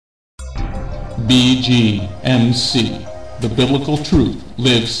Bgmc. The biblical truth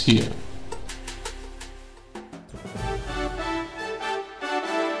lives here.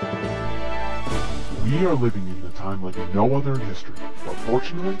 We are living in a time like no other in history, but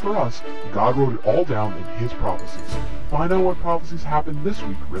fortunately for us, God wrote it all down in His prophecies. Find out what prophecies happened this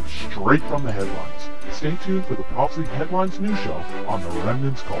week ripped straight from the headlines. Stay tuned for the Prophecy Headlines News Show on the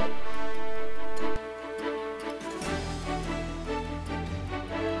Remnant's Call.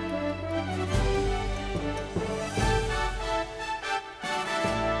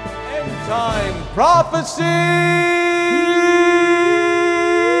 End time prophecy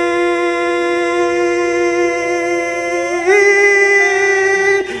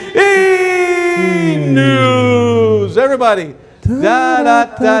news. Everybody. Da da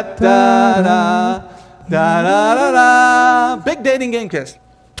da da da da da da da. Big dating game kiss.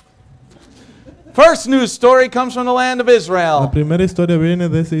 First news story comes from the land of La Israel. primera historia viene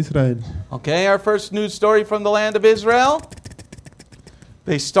desde Israel. Okay, our first news story from the land of Israel.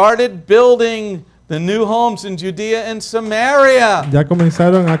 They started building the new homes in Judea and Samaria. Ya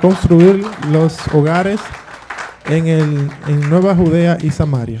comenzaron a construir los hogares en Nueva Judea y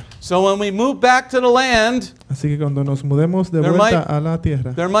Samaria. So when we move back to the land, Así que cuando nos mudemos de vuelta a la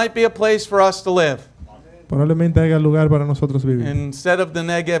tierra, there might be a place for us to live probablemente haya lugar para nosotros vivir. instead of the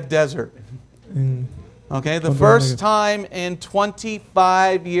Negev desert. En- Okay, the Contra first Negev. time in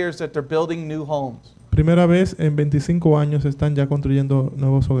 25 years that they're building new homes. Primera vez en 25 años están ya construyendo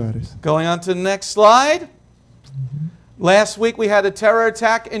nuevos hogares. Going on to the next slide. Last week we had a terror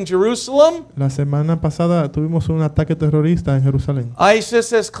attack in Jerusalem. La semana pasada tuvimos un ataque terrorista en Jerusalén.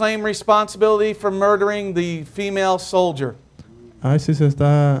 ISIS has claimed responsibility for murdering the female soldier. ISIS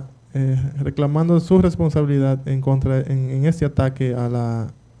está reclamando su responsabilidad en este ataque a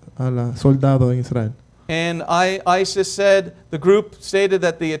la soldado en Israel. And ISIS said, the group stated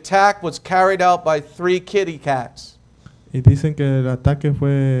that the attack was carried out by 3 kitty cats. Y dicen que el ataque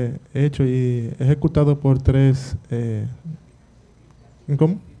fue hecho y ejecutado por 3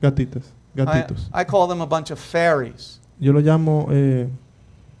 ¿cómo? Gatitos. I call them a bunch of fairies. Yo lo llamo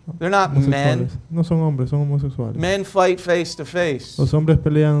They're not men. homosexuales. No son hombres, son homosexuales. Men fight face to face. Los hombres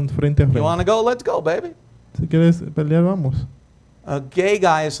pelean frente a You want frente. to go? Let's go, baby. Si quieres pelear, vamos. A gay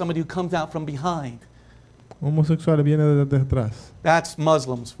guy is somebody who comes out from behind. Homosexual viene desde atrás. That's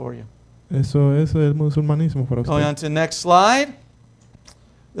Muslims for you. Eso es el musulmanismo para Going on usted. to the next slide.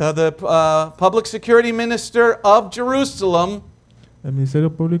 The public security minister of Jerusalem El Ministerio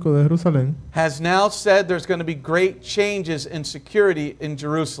Público de Jerusalén has now said there's going to be great changes in security in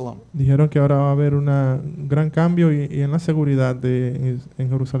Jerusalem. dijeron que ahora va a haber un gran cambio y en la seguridad en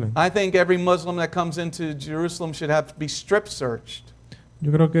Jerusalén. I think every Muslim that comes into Jerusalem should have to be strip searched,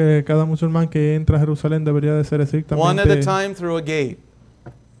 Yo creo que cada musulmán que entra a Jerusalén debería de ser one at a estrictamente time through a gate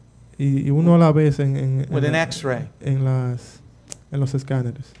y uno a la vez en with an X-ray. en los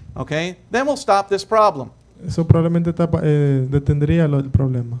escáneres. Okay? Then we'll stop this problem. Eso probablemente detendría el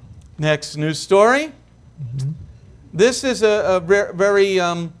problema. Next news story. This is a very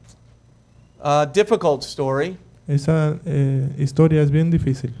difficult story. Esa historia es bien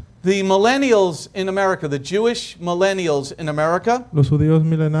difícil. The millennials in America, the Jewish millennials in America, Los judíos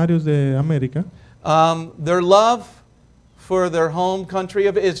milenarios de América, their love for their home country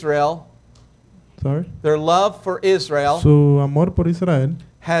of Israel, their love for Israel su amor por Israel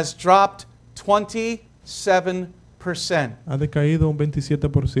has dropped 27%. ha decaído un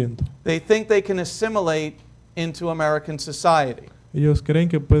 27%. They think they can assimilate into American society. Ellos creen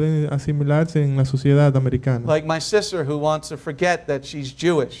que pueden asimilarse en la sociedad americana. Like my sister who wants to forget that she's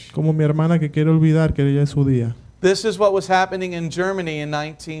Jewish. Como mi hermana que quiere olvidar que ella es judía. This is what was happening in Germany in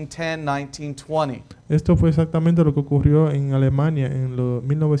 1910, 1920. Esto fue exactamente lo que ocurrió en Alemania en los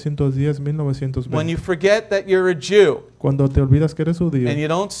 1910, When 1920. you forget that you're a Jew Cuando te olvidas que eres judío and you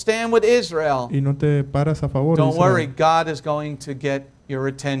don't stand with Israel, y no te paras a favor de don't worry, Israel, God is going to get your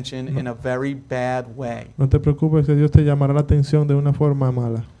attention in a very bad way. no te preocupes que Dios te llamará la atención de una forma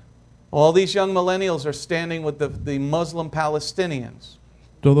mala. All these young millennials are standing with the Muslim Palestinians.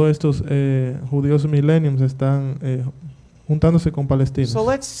 Todos estos judíos millenniums están juntándose con palestinos. So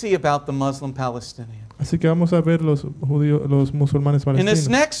let's see about the Muslim Palestinians. Así que vamos a ver los musulmanes In this palestinos.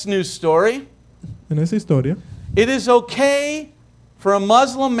 next news story, En esa historia, it is okay for a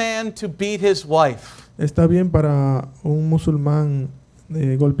Muslim man to beat his wife está bien para un musulmán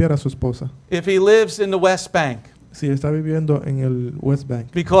golpear a su esposa if he lives in the West Bank si está viviendo en el West Bank.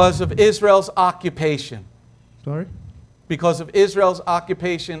 because of Israel's occupation. Sorry? Because of Israel's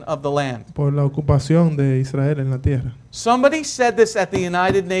occupation of the land. Por la ocupación de Israel en la tierra. Somebody said this at the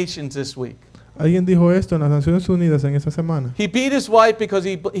United Nations this week. Alguien dijo esto en las Naciones Unidas en esta semana. He beat his wife because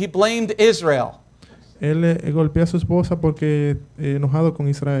he blamed Israel. Él golpeó a su esposa porque enojado con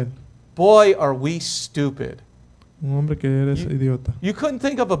Israel. Boy, are we stupid. Un hombre que eres idiota. You couldn't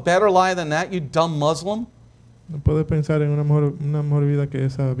think of a better lie than that, you dumb Muslim? No puede pensar en una mejor vida que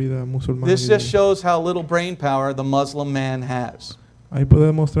esa vida musulmana. This just shows how little brain power the Muslim man has. Ahí puede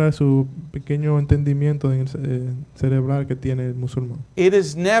demostrar su pequeño entendimiento cerebral que tiene el musulmán. It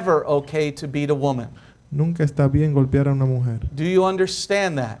is never okay to beat a woman. Nunca está bien golpear a una mujer. Do you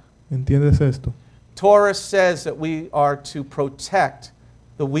understand that? ¿Entiendes esto? Torah says that we are to protect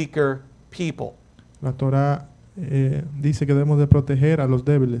the weaker people. La Torah dice que debemos de proteger a los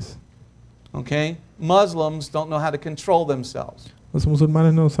débiles. Okay? Muslims don't know how to control themselves. Los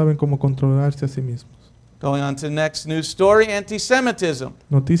musulmanes no saben cómo controlarse a sí mismos. Going on to the next news story, anti-Semitism.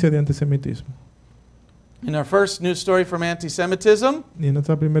 Noticia de antisemitismo. In our first news story from anti-Semitism, Y en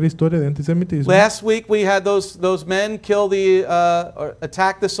nuestra primera historia de antisemitismo, last week we had those men kill or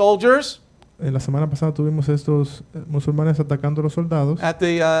attack the soldiers en la semana pasada tuvimos estos musulmanes atacando a los soldados at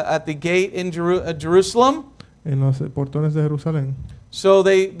the gate in Jerusalem. en los portones de Jerusalén. So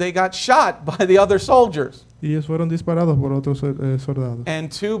they got shot by the other soldiers. Y ellos fueron disparados por otros soldados.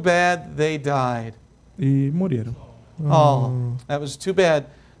 And too bad they died. Y murieron. Oh, that was too bad.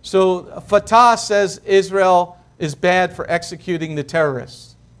 So Fatah says Israel is bad for executing the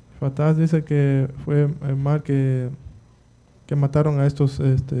terrorists. Fatah dice que fue mal que mataron a estos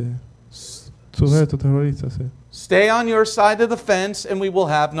sujetos terroristas. Stay on your side of the fence and we will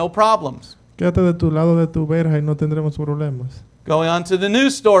have no problems. Quédate de tu lado de tu verja y no tendremos problemas. Going on to the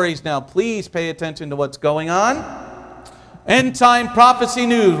news stories now. Please pay attention to what's going on. End time prophecy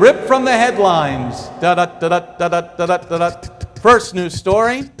news, ripped from the headlines. First news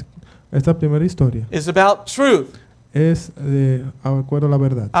story Esta primera historia is about truth. es de acuerdo a la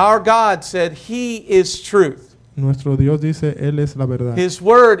verdad. Our God said He is truth. Nuestro Dios dice, Él es la verdad. His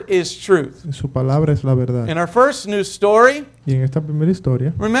word is truth. Su palabra es la verdad. In our first news story, Y en esta primera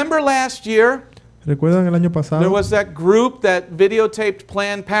historia, remember last year, ¿recuerdan el año there pasado was that group that videotaped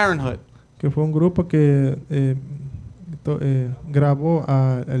Planned Parenthood? que fue un grupo que grabó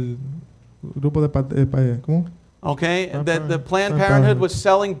el grupo de ¿cómo? Okay, Planned that the Parenthood. Planned Planned Parenthood Parenthood. was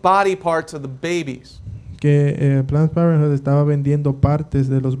selling body parts of the babies. Que Planned Parenthood estaba vendiendo partes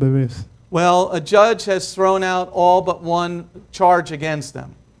de los bebés. Well, a judge has thrown out all but one charge against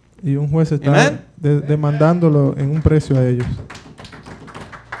them. Y un juez está Amen. demandándolo en un precio a ellos.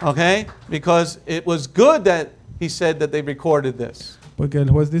 Okay? Because it was good that he said that they recorded this. Porque el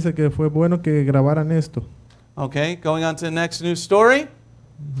juez dice que fue bueno que grabaran esto. Okay, going on to the next news story.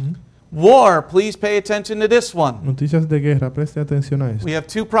 War, please pay attention to this one. Noticias de guerra, preste atención a esto. We have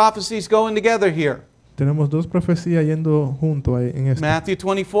two prophecies going together here. Tenemos dos profecías yendo junto ahí en esto. Matthew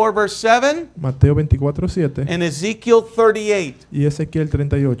 24, verse 7, Mateo 24:7 and Ezekiel 38. y Ezequiel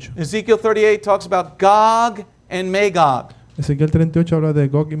 38. Ezekiel 38 talks about Gog and Magog. Ezequiel 38 habla de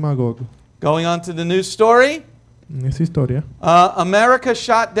Gog y Magog. Going on to the news story. En esa historia, America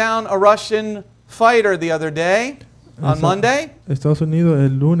shot down a Russian fighter the other day, on Monday. Estados Unidos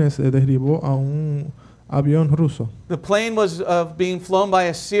el lunes derribó a un avión ruso. The plane was being flown by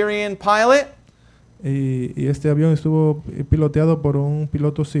a Syrian pilot Y este avión estuvo piloteado por un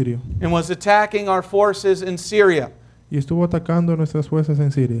piloto sirio. and was attacking our forces in Syria. Y estuvo atacando a nuestras fuerzas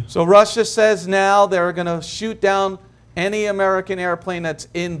en Siria. So Russia says now they're going to shoot down any American airplane that's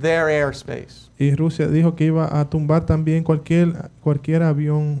in their airspace. Y Rusia dijo que iba a tumbar también cualquier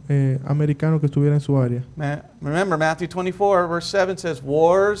avión americano que estuviera en su área. Remember, Matthew 24, verse 7 says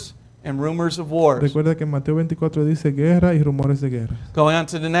wars and rumors of wars. Recuerda que Mateo 24 dice guerra y rumores de guerra. Going on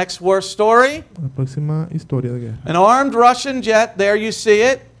to the next war story. La próxima historia de guerra. An armed Russian jet, there you see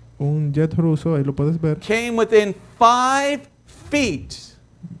it, Un jet ruso, ahí lo puedes ver, came within 5 feet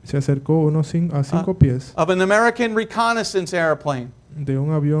se acercó a 5 pies of an American reconnaissance airplane. de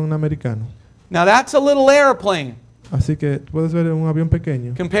un avión americano. Now that's a little airplane Así que puedes ver un avión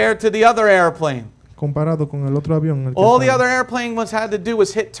pequeño compared to the other airplane. comparado con el otro avión. El que All the estaba. other airplane had to do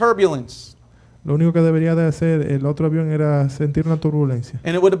was hit turbulence, Lo único que debería de hacer el otro avión era sentir una turbulencia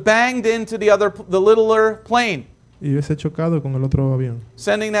and it would have banged into the littler plane, y hubiese chocado con el otro avión,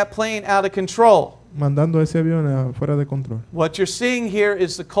 sending that plane out of control. mandando ese avión fuera de control. What you're seeing here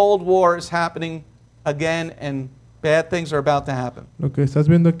is the Cold War is happening again, and bad things are about to happen. Lo que estás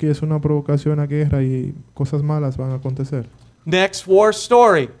viendo aquí es una provocación a guerra y cosas malas van a acontecer. Next war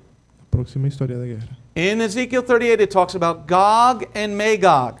story. Próxima historia de guerra. In Ezekiel 38, it talks about Gog and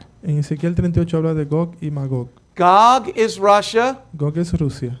Magog. En Ezequiel 38 habla de Gog y Magog. Gog is Russia. Gog es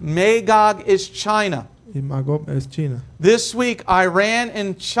Rusia Magog is China. Y Magog es China. This week, Iran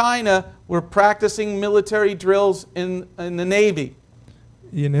and China were practicing military drills in the Navy.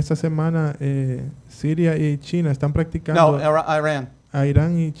 Y en esta semana Siria y China están No, practicando. Iran.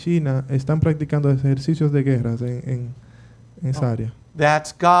 Irán y China están practicando ejercicios de guerras en esa área.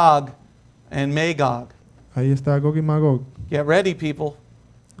 That's Gog and Magog. Ahí está Gog y Magog. Get ready, people.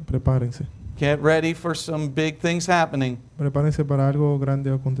 Prepárense. Get ready for some big things happening. Prepárense para algo grande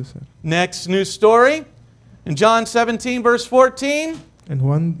a acontecer. Next news story. In John 17, verse 14, En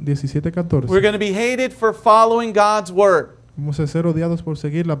Juan 17:14 we're going to be hated for following God's word. vamos a ser odiados por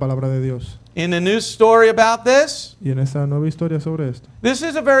seguir la palabra de Dios. In the news story about this, Y en esta nueva historia sobre esto. this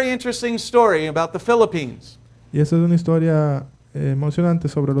is a very interesting story about the Philippines. Y esta es una historia emocionante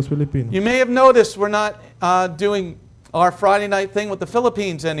sobre los filipinos. You may have noticed we're not doing our Friday night thing with the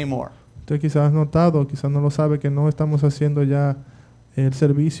Philippines anymore. Usted quizás ha notado, quizás no lo sabe, que no estamos haciendo ya el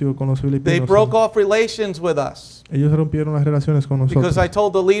servicio con los They filipinos. broke off relations with us Ellos rompieron las relaciones con nosotros. because I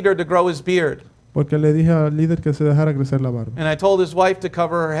told the leader to grow his beard. Porque le dije al líder que se dejara crecer la barba. And I told his wife to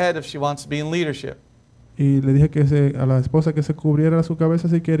cover her head if she wants to be in leadership. Y le dije que a la esposa que se cubriera su cabeza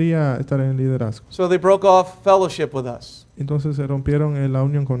si quería estar en el liderazgo. So they broke off fellowship with us. Entonces se rompieron la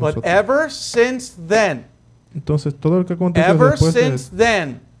unión con But nosotros. ever since then, Entonces todo lo que aconteció ever después de since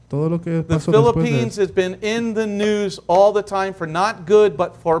then, todo lo que the pasó después de Philippines has been in the news all the time for not good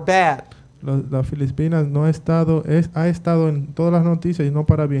but for bad. las Filipinas no ha estado en todas las noticias y no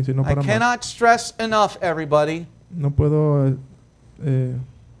para bien sino I para mal. cannot stress enough, everybody. No puedo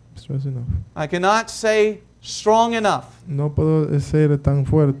stress enough. I cannot say strong enough No puedo ser tan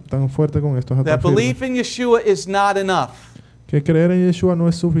fuerte con esto. that belief in Yeshua is not enough. Que creer en Yeshua no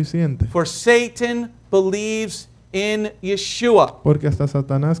es suficiente. For Satan believes in Yeshua. Porque hasta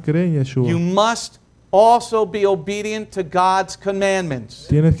Satanás cree en You Yeshua. must also be obedient to God's commandments.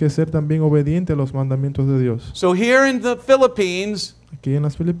 Tienes que ser también obediente a los mandamientos de Dios. So here in the Philippines, Aquí en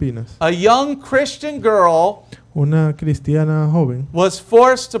las Filipinas, a young Christian girl una cristiana joven was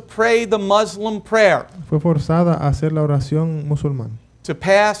forced to pray the Muslim prayer fue forzada a hacer la oración musulmana to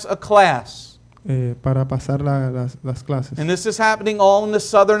pass a class. para pasar las clases. And this is happening all in the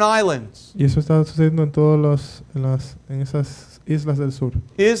southern islands. Y eso está sucediendo en esas islas del sur.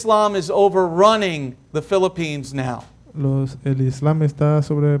 Islam is overrunning the Philippines now. El Islam está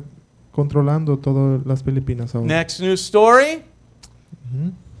controlando todas las Filipinas ahora. Next news story.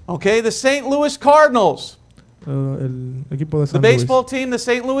 Ujú. Okay, the St. Louis Cardinals, El equipo de the San Luis, baseball team, the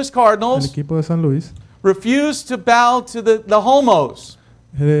St. Louis el Cardinals, equipo de San Luis refused to bow to the homos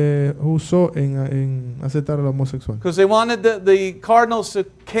usó en aceptar a los homosexuales. because they wanted the Cardinals to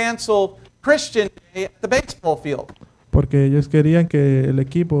cancel Christian Day at the baseball field. Porque ellos querían que el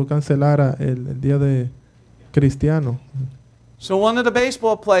equipo cancelara el día de cristiano. So one of the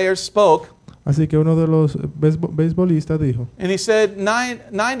baseball players spoke, Así que uno de los beisbolistas dijo, and he said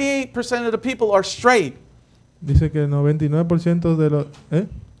 98% of the people are straight, dice que el 99% de los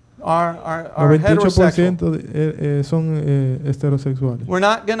are heterosexual. 98% son heterosexuales. We're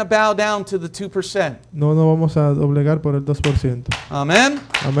not going to bow down to the 2%. No nos vamos a doblegar por el 2%. Amen.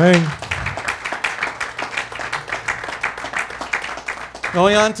 Amén.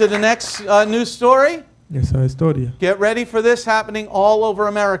 Going on to the next news story. Esa historia. Get ready for this happening all over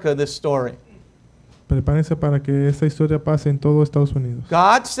America, this story. Prepárense para que esta historia pase en todo Estados Unidos.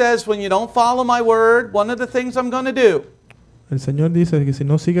 God says when you don't follow my word, one of the things I'm going to do El Señor dice que si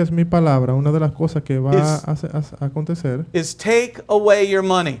no sigues mi palabra, una de las cosas que va a acontecer is take away your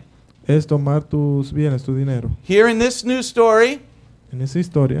money. es tomar tus bienes, tu dinero. Here in this news story, En esa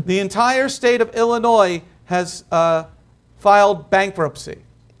historia, the entire state of Illinois has filed bankruptcy.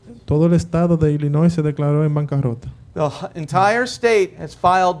 todo el estado de Illinois se declaró en bancarrota. The entire state has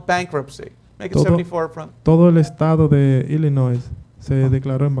filed bankruptcy. Make it Todo- 74 up front. Todo el estado de Illinois se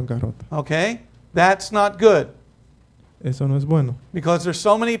declaró en bancarrota. Okay? That's not good Eso no es bueno, because there's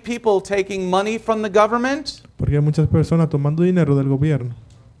so many people taking money from the government. porque hay muchas personas tomando dinero del gobierno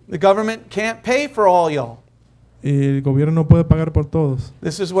The government can't pay for all y'all. y el gobierno no puede pagar por todos.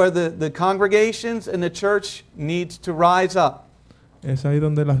 This is where the congregations and the church needs to rise up Es ahí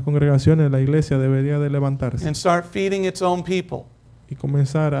donde las congregaciones, la iglesia debería de levantarse and start feeding its own people. y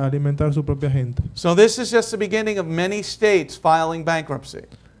comenzar a alimentar su propia gente. So this is just the beginning of many states filing bankruptcy.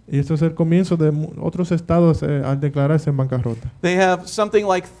 Y esto es el comienzo de otros estados al declararse en bancarrota. They have something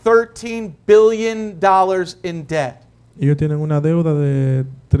like $13 billion in debt. Ellos tienen una deuda de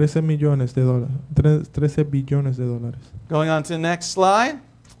 13 millones de dólares, 13 billones de dólares. Going on to the next slide.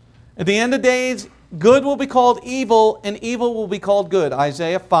 At the end of days, good will be called evil and evil will be called good.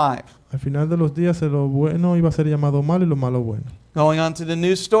 Isaiah 5. Al final de los días, lo bueno iba a ser llamado malo y lo malo bueno. Going on to the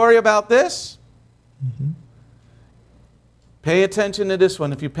news story about this. Ujú. Pay attention to this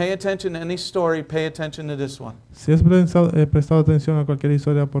one. If you pay attention to any story, pay attention to this one. Si has prestado atención a cualquier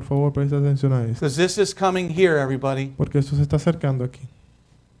historia, por favor, presta atención a esto. Because this is coming here, everybody. Porque esto se está acercando aquí.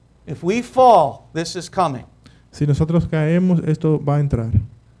 If we fall, this is coming. Si nosotros caemos, esto va a entrar.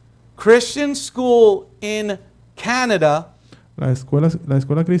 Christian school in Canada, La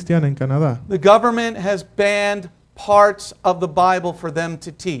escuela cristiana en Canadá, the government has banned parts of the Bible for them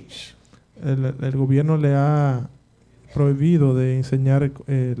to teach. el gobierno le ha prohibido de enseñar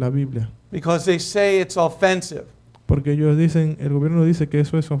la Biblia. Because they say it's offensive. Porque ellos dicen, el gobierno dice que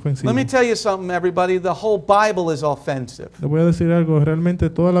eso es ofensivo. Let me tell you something, everybody. The whole Bible is offensive. Le voy a decir algo, realmente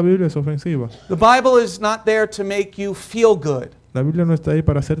toda la Biblia es ofensiva. The Bible is not there to make you feel good. La Biblia no está ahí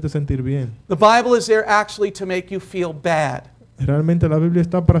para hacerte sentir bien. The Bible is there actually to make you feel bad. Realmente la Biblia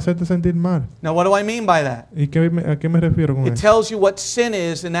está para hacerte sentir mal. Now, what do I mean by that? ¿Y a qué me refiero con It eso? tells you what sin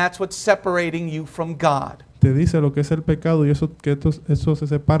is, and that's what's separating you from God. Te dice lo que es el pecado y eso se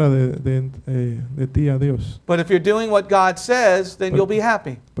separa de ti a Dios. But if you're doing what God says, then you'll be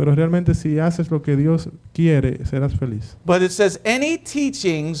happy. Pero realmente si haces lo que Dios quiere, serás feliz. But it says any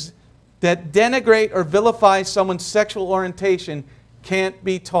teachings that denigrate or vilify someone's sexual orientation can't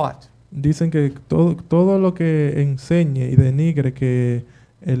be taught. Dicen que todo lo que enseñe y denigre que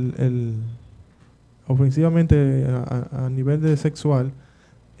ofensivamente a nivel de sexual,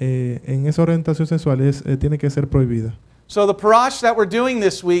 en esa orientación sexual tiene que ser prohibida. So the parash that we're doing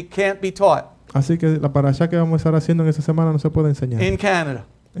this week can't be taught Así que la parashá que vamos a estar haciendo en esta semana no se puede enseñar in Canada.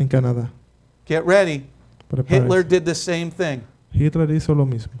 en Canadá. Get ready. Prepárese. Hitler did the same thing. Hitler hizo lo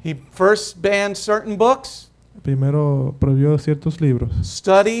mismo. He first banned certain books. Primero prohibió ciertos libros.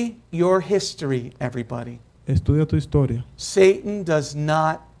 Study your history, everybody. Estudia tu historia. Satan does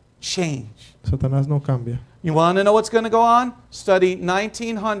not change. Satanás no cambia. You want to know what's going to go on? Study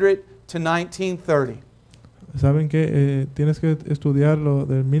 1900 to 1930. Saben que tienes que estudiar lo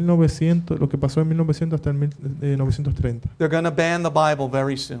que pasó en 1900 hasta el 1930. They're going to ban the Bible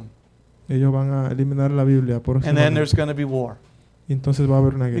very soon. Ellos van a eliminar la Biblia por And then there's going to be war. Y entonces va a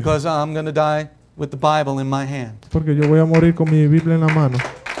haber una guerra. Because I'm going to die with the Bible in my hand. Porque yo voy a morir con mi Biblia en la mano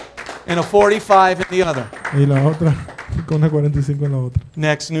And a 45 in the other. y la otra con una 45 en la otra.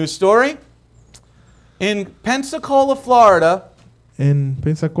 Next news story. In Pensacola, Florida, En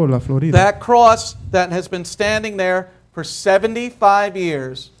Pensacola, Florida, that cross that has been standing there for 75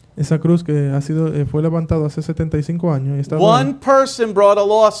 years, esa cruz que fue levantado hace 75 años, y está one person brought a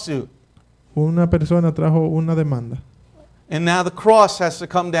lawsuit. una persona trajo una demanda. And now the cross has to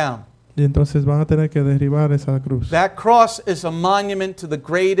come down. Y entonces van a tener que derribar esa cruz. That cross is a monument to the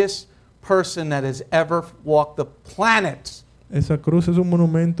greatest person that has ever walked the planet. Esa cruz es un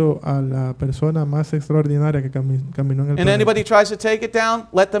monumento a la persona más extraordinaria que caminó en el And planeta. anybody tries to take it down,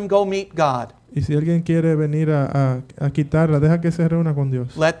 let them go meet God. Y si alguien quiere venir a quitarla, deja que se reúna con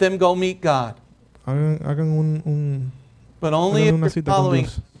Dios. Let them go meet God. Hagan But only hagan if una you're cita con following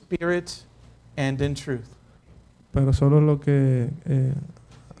Dios. spirit and in truth. Pero solo lo que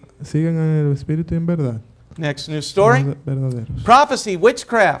siguen en el espíritu y en verdad. Next news Son story. los verdaderos. Prophecy,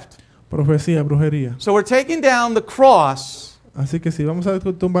 witchcraft. Profecía, brujería. So we're taking down the cross. Así que si vamos a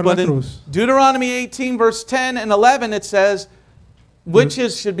tumbar la But in cruz, Deuteronomy 18, verse 10 and 11, it says,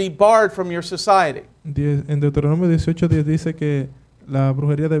 witches should be barred from your society. en Deuteronomio 18:10 dice que la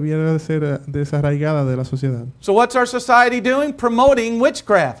brujería debiera de ser desarraigada de la sociedad. So what's our society doing? Promoting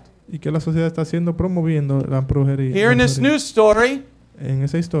witchcraft. Y que la sociedad está haciendo, promoviendo la brujería. Here in la this brujería. news story, En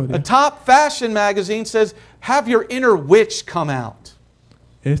esa a historia, top fashion magazine says, have your inner witch come out.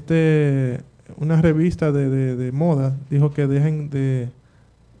 una revista de moda dijo que dejen de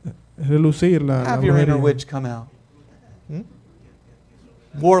relucir la Have your inner brujería. witch come out. ¿Mm?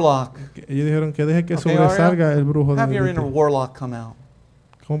 Warlock. Ellos dijeron que deje que Okay, sobresalga el brujo Have your de inner ti. warlock come out.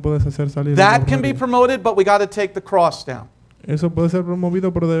 ¿Cómo puedes hacer salir la That can be brujería? promoted, but we got to take the cross down. Eso puede ser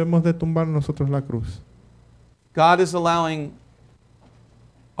promovido, pero debemos de tumbar nosotros la cruz. God is allowing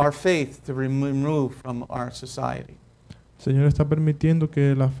our faith to remove from our society. El Señor está permitiendo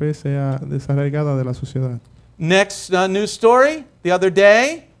que la fe sea desarraigada de la sociedad. Next news story. The other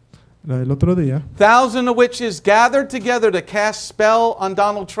day, El otro día, thousands of witches gathered together to cast spell on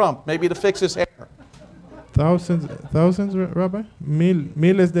Donald Trump, maybe to fix his hair. thousands, Rabbi,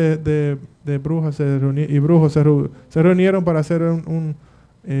 miles de brujas y brujos se reunieron para hacer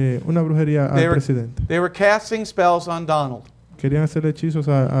una brujería al presidente. They were casting spells on Donald. Querían hacer hechizos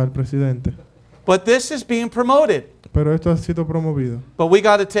al presidente. But this is being promoted. Pero esto ha sido promovido. But we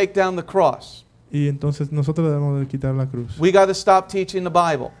got to take down the cross. Y entonces nosotros debemos de quitar la cruz. We got to stop teaching the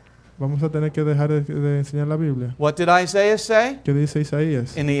Bible. Vamos a tener que dejar de enseñar la Biblia. What did Isaiah say? ¿Qué dice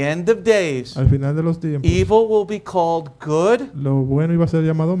Isaías? In the end of days, Al final de los tiempos, evil will be called good, lo bueno iba a ser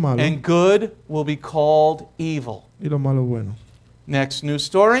llamado malo and good will be called evil. y lo malo bueno. Next news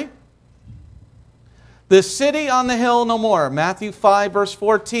story. The city on the hill no more. Matthew 5, verse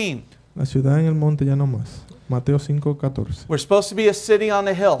 14. La ciudad en el monte ya no más. Mateo 5:14. We're supposed to be a city on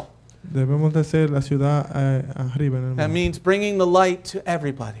the hill. Debemos de ser la ciudad arriba en el That monte. means bringing the light to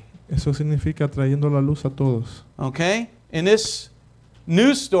everybody. Eso significa trayendo la luz a todos. Okay? In this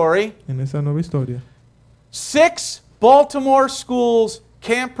news story, En esa nueva historia, 6 Baltimore schools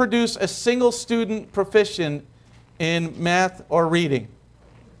can't produce a single student proficient in math or reading.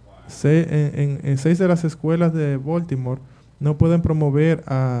 En 6 de las escuelas de Baltimore no pueden promover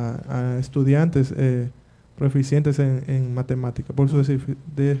a estudiantes proficientes en matemática por su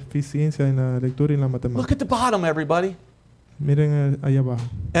deficiencia en la lectura y en la Look matemática. at the bottom, everybody. Miren ahí abajo.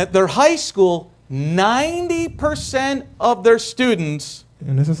 At their high school, 90% of their students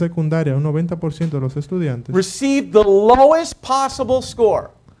En esa secundaria, un 90% de los estudiantes received the lowest possible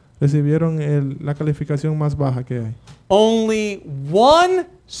score. recibieron la calificación más baja que hay. Only one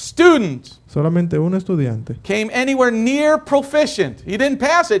student Solamente un estudiante. came anywhere near proficient. He didn't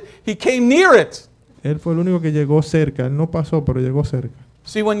pass it, he came near it. Él fue el único que llegó cerca. Él no pasó, pero llegó cerca.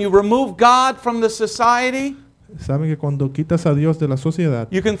 See, when you remove God from the society, Saben que cuando quitas a Dios de la sociedad,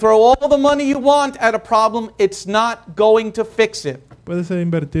 you can throw all the money you want at a problem, it's not going to fix it. puedes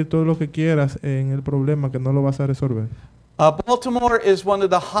invertir todo lo que quieras en el problema que no lo vas a resolver. Baltimore is one of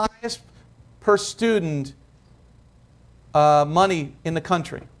the highest per student money in the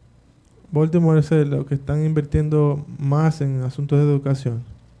country. Baltimore es lo que están invirtiendo más en asuntos de educación.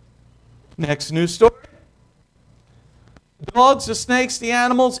 Next news story. Dogs, the snakes, the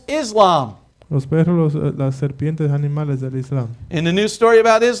animals, Islam. Los perros, las serpientes animales del Islam. In the news story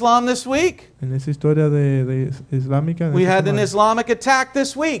about Islam this week, En esa historia de islámica, en we esta had an semana, Islamic attack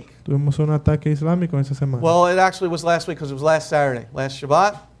this week. tuvimos un ataque islámico en esa semana. Well, it actually was last week because it was last Saturday, last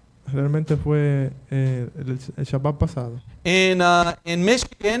Shabbat. Realmente fue el Shabbat pasado. In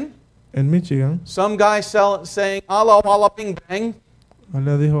Michigan, En Michigan, some guy saying Allah, Allah, bing bang, él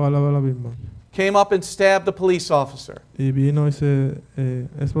le dijo alaba la Biblia. came up and stabbed the police officer. Y vino y se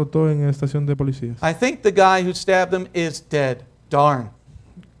explotó en la estación de policías. I think the guy who stabbed him is dead. Darn.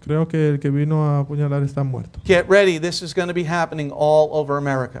 Creo que el que vino a apuñalar está muerto. Get ready. This is going to be happening all over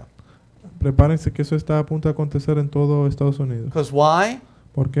America. Prepárense que eso está a punto de acontecer en todo Estados Unidos. Because why?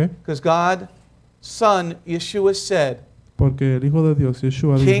 ¿Por qué? Because God's Son, Yeshua, said, Porque el Hijo de Dios,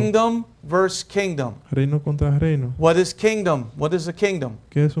 Yeshua, dijo, kingdom versus kingdom. reino contra reino. What is kingdom? What is a kingdom?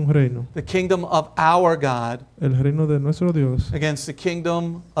 ¿Qué es un reino? The kingdom of our God El reino de nuestro Dios against the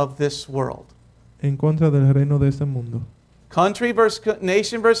kingdom of this world. en contra del reino de este mundo. Country versus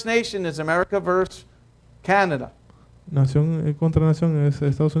nation is America versus Canada. Nación contra nación es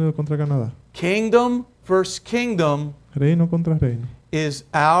Estados Unidos contra Canadá. Kingdom versus kingdom Reino contra reino. is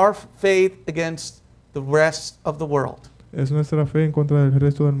our faith against the rest of the world. Es nuestra fe en contra del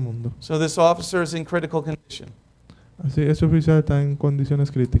resto del mundo. So this officer is in critical condition. Así, ese oficial está en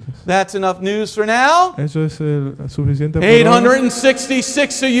condiciones críticas. That's enough news for now. Eso es suficiente por ahora.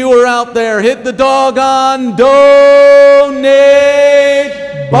 866 of you are out there. Hit the doggone donate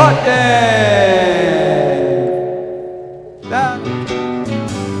button.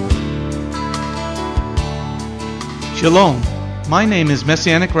 Shalom. My name is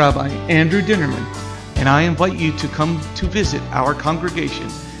Messianic Rabbi Andrew Dinnerman, and I invite you to come to visit our congregation.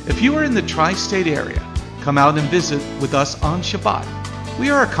 If you are in the tri-state area, come out and visit with us on Shabbat. We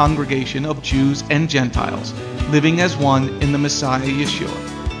are a congregation of Jews and Gentiles, living as one in the Messiah Yeshua.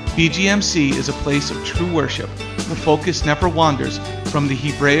 Bgmc is a place of true worship. The focus never wanders from the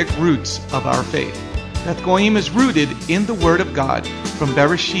Hebraic roots of our faith. Beth Goyim is rooted in the Word of God from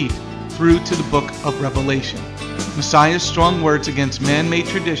Bereshit through to the book of Revelation. Messiah's strong words against man-made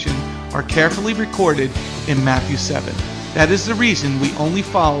tradition are carefully recorded in Matthew 7. That is the reason we only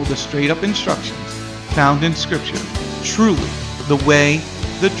follow the straight-up instructions found in Scripture. Truly, the way,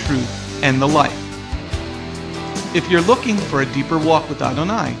 the truth, and the life. If you're looking for a deeper walk with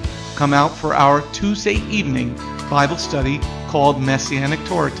Adonai, come out for our Tuesday evening Bible study called Messianic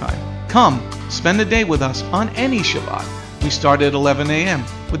Torah Time. Come, spend the day with us on any Shabbat. We start at 11 a.m.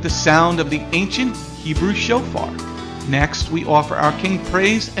 with the sound of the ancient Hebrew shofar. Next, we offer our King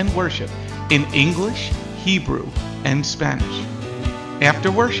praise and worship in English, Hebrew, and Spanish. After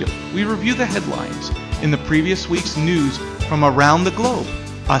worship, we review the headlines in the previous week's news from around the globe,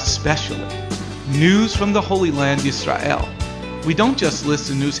 especially news from the Holy Land, Israel. We don't just list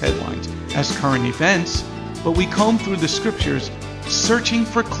the news headlines as current events, but we comb through the scriptures searching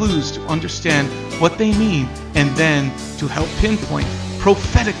for clues to understand what they mean and then to help pinpoint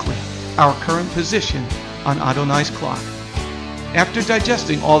prophetically our current position on Adonai's clock. After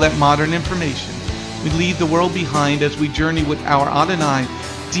digesting all that modern information, we leave the world behind as we journey with our Adonai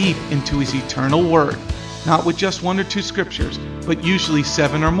deep into His eternal Word, not with just 1 or 2 scriptures, but usually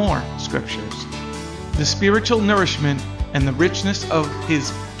 7 or more scriptures. The spiritual nourishment and the richness of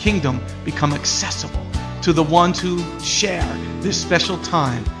His kingdom become accessible to the ones who share this special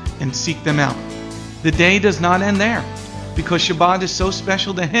time and seek them out. The day does not end there. Because Shabbat is so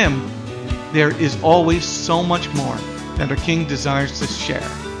special to Him, there is always so much more that our King desires to share.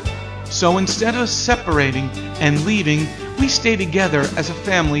 So instead of separating and leaving, we stay together as a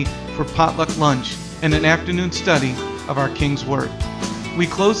family for potluck lunch and an afternoon study of our King's Word. We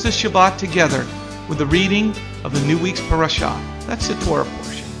close the Shabbat together with the reading of the new week's parashah. That's the Torah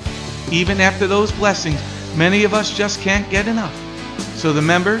portion. Even after those blessings, many of us just can't get enough. So the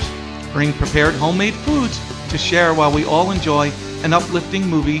members bring prepared homemade foods to share while we all enjoy an uplifting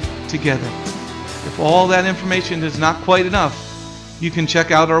movie together. If all that information is not quite enough, you can check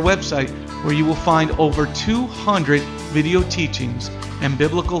out our website where you will find over 200 video teachings and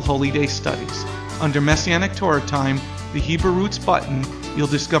biblical holy day studies. Under Messianic Torah Time, the Hebrew Roots button, you'll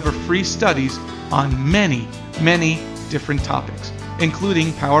discover free studies on many different topics,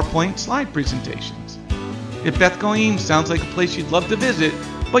 including PowerPoint slide presentations. If Beth Goyim sounds like a place you'd love to visit,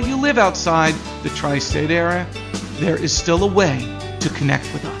 but you live outside the tri-state area, there is still a way to connect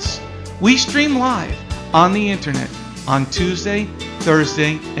with us. We stream live on the internet on Tuesday,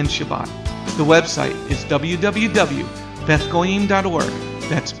 Thursday, and Shabbat. The website is www.bethgoyim.org.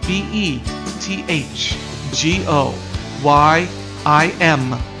 That's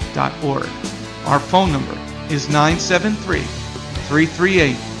BETHGOYIM.org. Our phone number is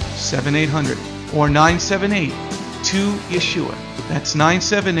 973-338-7800 or 978-2-YESHUA. That's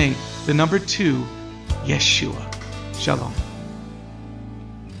 978, the number 2, Yeshua. Shalom.